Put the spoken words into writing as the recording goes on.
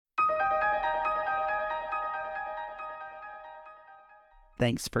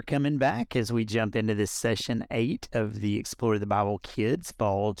Thanks for coming back as we jump into this session 8 of the Explore the Bible Kids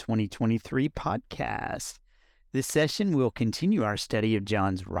Fall 2023 podcast. This session will continue our study of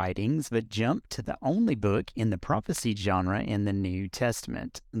John's writings, but jump to the only book in the prophecy genre in the New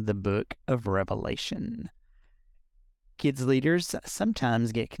Testament, the book of Revelation. Kids leaders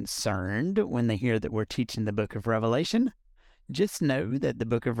sometimes get concerned when they hear that we're teaching the book of Revelation. Just know that the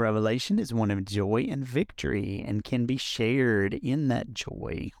book of Revelation is one of joy and victory and can be shared in that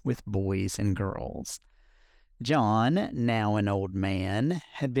joy with boys and girls. John, now an old man,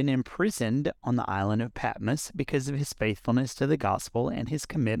 had been imprisoned on the island of Patmos because of his faithfulness to the gospel and his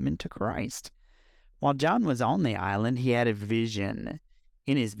commitment to Christ. While John was on the island, he had a vision.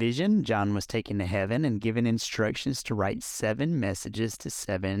 In his vision, John was taken to heaven and given instructions to write 7 messages to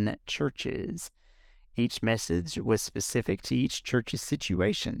 7 churches. Each message was specific to each church's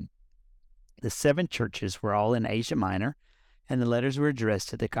situation. The 7 churches were all in Asia Minor, and the letters were addressed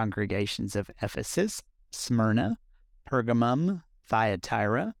to the congregations of Ephesus, Smyrna, Pergamum,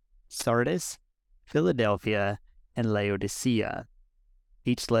 Thyatira, Sardis, Philadelphia, and Laodicea.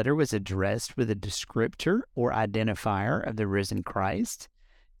 Each letter was addressed with a descriptor or identifier of the risen Christ.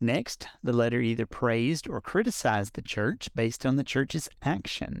 Next, the letter either praised or criticized the church based on the church's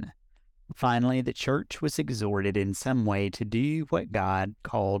action. Finally, the church was exhorted in some way to do what God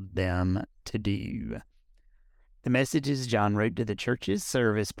called them to do. The messages John wrote to the churches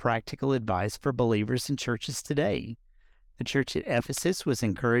serve as practical advice for believers in churches today. The church at Ephesus was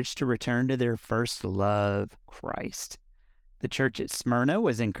encouraged to return to their first love, Christ. The church at Smyrna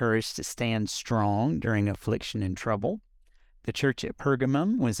was encouraged to stand strong during affliction and trouble. The church at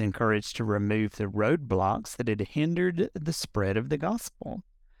Pergamum was encouraged to remove the roadblocks that had hindered the spread of the gospel.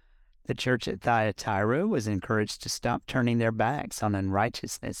 The church at Thyatira was encouraged to stop turning their backs on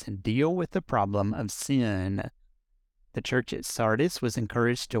unrighteousness and deal with the problem of sin. The church at Sardis was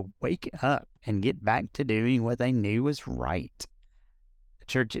encouraged to wake up and get back to doing what they knew was right. The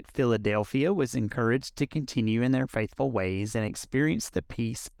church at Philadelphia was encouraged to continue in their faithful ways and experience the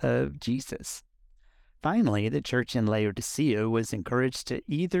peace of Jesus. Finally, the church in Laodicea was encouraged to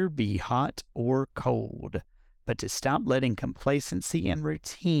either be hot or cold, but to stop letting complacency and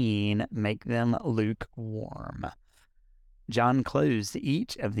routine make them lukewarm. John closed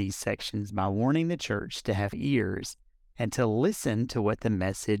each of these sections by warning the church to have ears and to listen to what the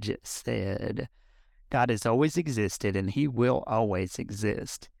message said. God has always existed and he will always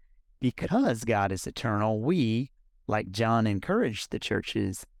exist. Because God is eternal, we, like John encouraged the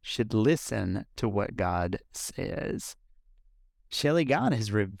churches, should listen to what God says. Shelley, God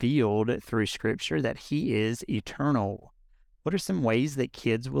has revealed through Scripture that he is eternal. What are some ways that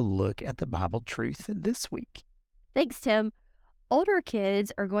kids will look at the Bible truth this week? Thanks, Tim. Older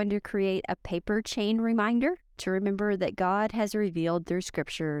kids are going to create a paper chain reminder to remember that God has revealed through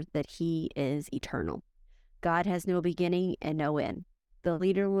Scripture that he is eternal. God has no beginning and no end. The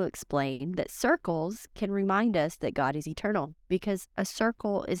leader will explain that circles can remind us that God is eternal because a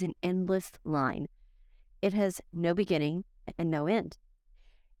circle is an endless line. It has no beginning and no end.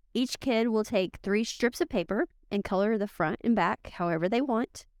 Each kid will take 3 strips of paper and color the front and back however they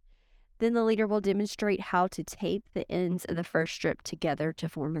want. Then the leader will demonstrate how to tape the ends of the first strip together to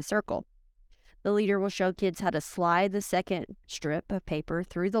form a circle. The leader will show kids how to slide the second strip of paper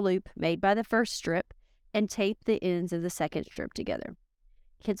through the loop made by the first strip and tape the ends of the second strip together.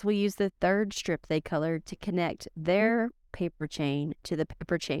 Kids will use the third strip they colored to connect their paper chain to the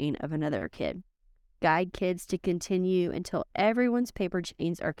paper chain of another kid. Guide kids to continue until everyone's paper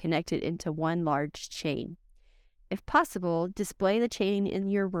chains are connected into one large chain. If possible, display the chain in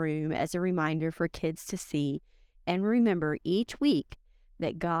your room as a reminder for kids to see and remember each week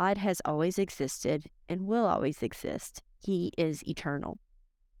that God has always existed and will always exist. He is eternal.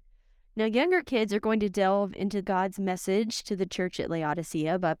 Now, younger kids are going to delve into God's message to the church at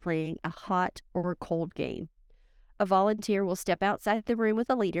Laodicea by playing a hot or cold game. A volunteer will step outside the room with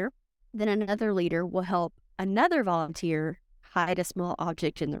a leader. Then another leader will help another volunteer hide a small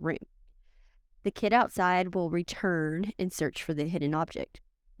object in the room. The kid outside will return and search for the hidden object.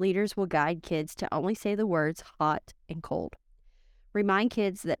 Leaders will guide kids to only say the words hot and cold. Remind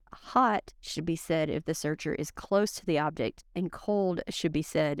kids that hot should be said if the searcher is close to the object, and cold should be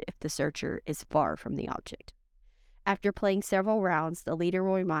said if the searcher is far from the object. After playing several rounds, the leader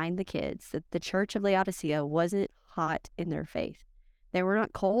will remind the kids that the church of Laodicea wasn't hot in their faith. They were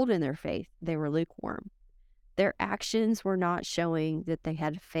not cold in their faith, they were lukewarm. Their actions were not showing that they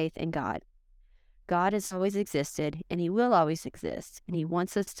had faith in God. God has always existed, and he will always exist, and he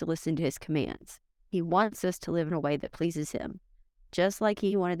wants us to listen to his commands. He wants us to live in a way that pleases him, just like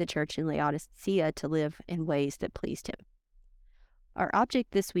he wanted the church in Laodicea to live in ways that pleased him. Our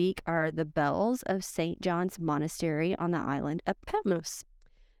object this week are the bells of St. John's Monastery on the island of Patmos.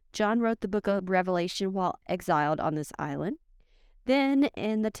 John wrote the book of Revelation while exiled on this island. Then,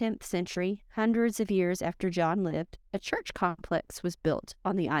 in the 10th century, hundreds of years after John lived, a church complex was built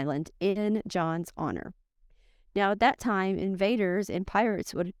on the island in John's honor. Now, at that time, invaders and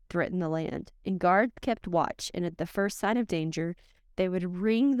pirates would threaten the land, and guards kept watch, and at the first sign of danger, they would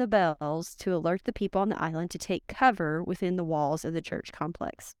ring the bells to alert the people on the island to take cover within the walls of the church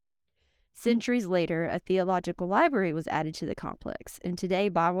complex. Centuries later, a theological library was added to the complex, and today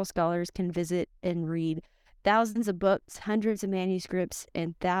Bible scholars can visit and read thousands of books, hundreds of manuscripts,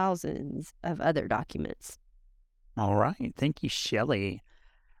 and thousands of other documents. All right. Thank you, Shelley.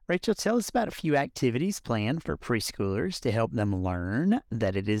 Rachel, tell us about a few activities planned for preschoolers to help them learn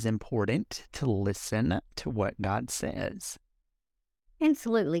that it is important to listen to what God says.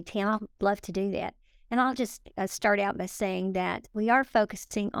 Absolutely, Tim. I'd love to do that. And I'll just start out by saying that we are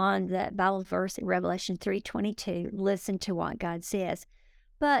focusing on the Bible verse in Revelation 3:22, listen to what God says.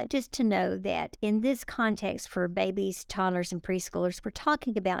 But just to know that in this context for babies, toddlers, and preschoolers, we're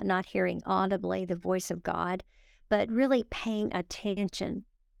talking about not hearing audibly the voice of God, but really paying attention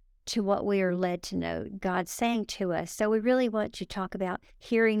to what we are led to know God's saying to us. So we really want to talk about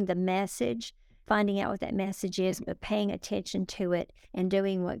hearing the message, finding out what that message is, but paying attention to it and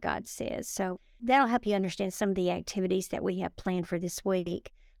doing what God says. So that'll help you understand some of the activities that we have planned for this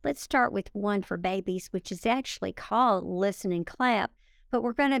week. Let's start with one for babies, which is actually called Listen and Clap, but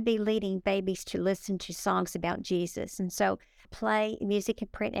we're going to be leading babies to listen to songs about Jesus. And so play music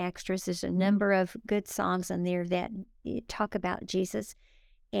and print extras. There's a number of good songs on there that talk about Jesus.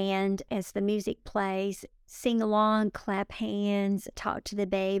 And as the music plays, sing along, clap hands, talk to the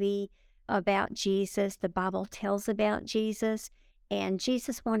baby about Jesus. The Bible tells about Jesus. And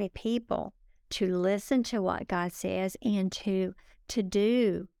Jesus wanted people to listen to what God says and to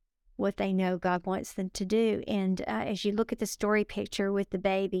do what they know God wants them to do. And as you look at the story picture with the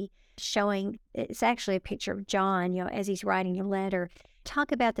baby showing, it's actually a picture of John, as he's writing a letter.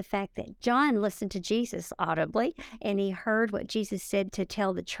 Talk about the fact that John listened to Jesus audibly, and he heard what Jesus said to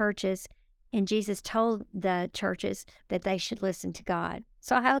tell the churches, and Jesus told the churches that they should listen to God.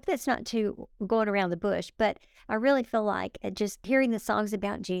 So I hope that's not too going around the bush, but I really feel like just hearing the songs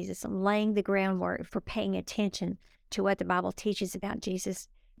about Jesus and laying the groundwork for paying attention to what the Bible teaches about Jesus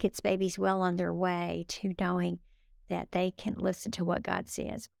gets babies well on their way to knowing that they can listen to what God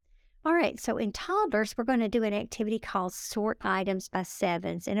says. All right, so in toddlers, we're going to do an activity called Sort Items by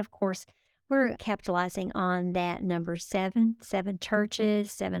Sevens. And of course, we're capitalizing on that number 7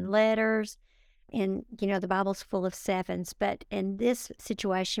 churches, 7 letters. And, the Bible's full of sevens. But in this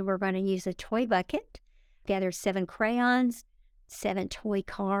situation, we're going to use a toy bucket, gather 7 crayons, 7 toy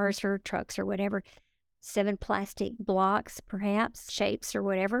cars or trucks or whatever, 7 plastic blocks, perhaps, shapes or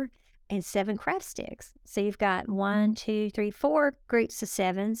whatever, and 7 craft sticks. So you've got 1, 2, 3, 4 groups of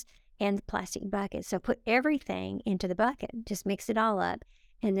sevens and the plastic bucket. So put everything into the bucket. Just mix it all up.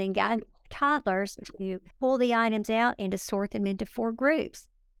 And then guide toddlers to pull the items out and to sort them into 4 groups.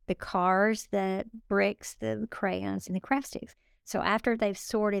 The cars, the bricks, the crayons, and the craft sticks. So after they've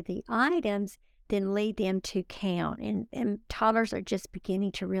sorted the items, then lead them to count. And toddlers are just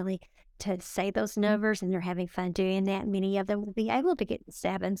beginning to really to say those numbers, and they're having fun doing that. Many of them will be able to get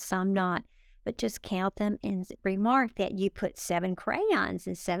 7, some not. But just count them and remark that you put 7 crayons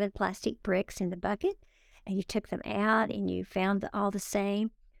and 7 plastic bricks in the bucket, and you took them out and you found all the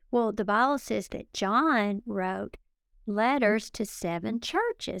same. Well, the Bible says that John wrote letters to 7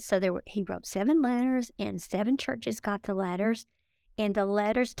 churches. So he wrote 7 letters, and 7 churches got the letters. And the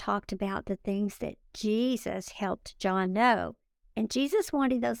letters talked about the things that Jesus helped John know. And Jesus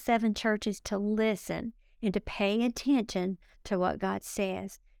wanted those 7 churches to listen and to pay attention to what God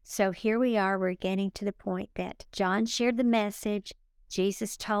says. So here we are, we're getting to the point that John shared the message,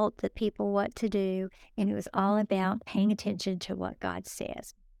 Jesus told the people what to do, and it was all about paying attention to what God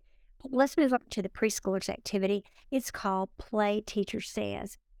says. Let's move on to the preschoolers activity. It's called Play Teacher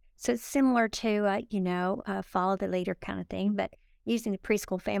Says. So it's similar to, follow the leader kind of thing, but using the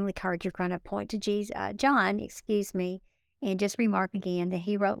preschool family card, you're going to point to John, and just remark again that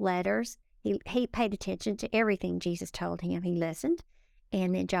he wrote letters. He paid attention to everything Jesus told him. He listened.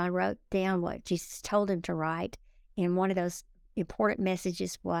 And then John wrote down what Jesus told him to write. And one of those important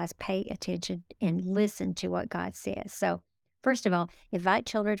messages was pay attention and listen to what God says. So first of all, invite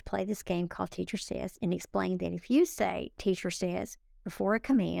children to play this game called Teacher Says and explain that if you say Teacher Says before a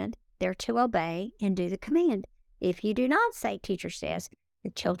command, they're to obey and do the command. If you do not say Teacher Says,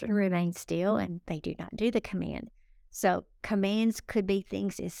 the children remain still and they do not do the command. So commands could be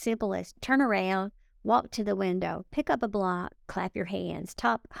things as simple as turn around walk to the window, pick up a block, clap your hands,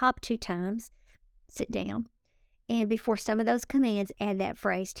 hop 2 times, sit down. And before some of those commands, add that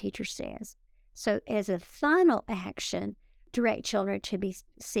phrase, teacher says. So as a final action, direct children to be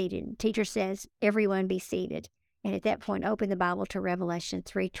seated. Teacher says, everyone be seated. And at that point, open the Bible to Revelation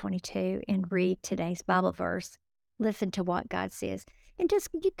 3:22 and read today's Bible verse. Listen to what God says. And just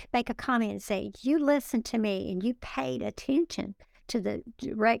you could make a comment and say, you listened to me and you paid attention to the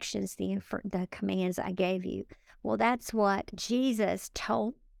directions, the commands I gave you. Well, that's what Jesus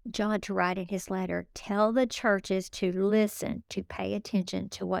told John to write in his letter. Tell the churches to listen, to pay attention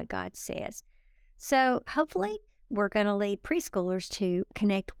to what God says. So hopefully we're going to lead preschoolers to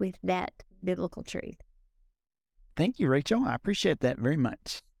connect with that biblical truth. Thank you, Rachel. I appreciate that very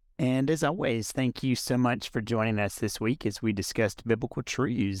much. And as always, thank you so much for joining us this week as we discussed biblical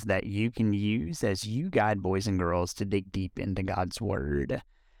truths that you can use as you guide boys and girls to dig deep into God's Word.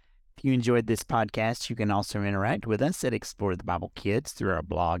 If you enjoyed this podcast, you can also interact with us at Explore the Bible Kids through our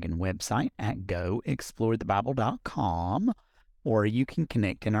blog and website at goexplorethebible.com, or you can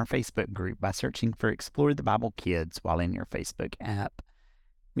connect in our Facebook group by searching for Explore the Bible Kids while in your Facebook app.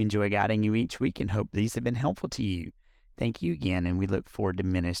 We enjoy guiding you each week and hope these have been helpful to you. Thank you again, and we look forward to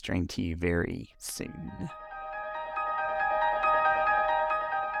ministering to you very soon.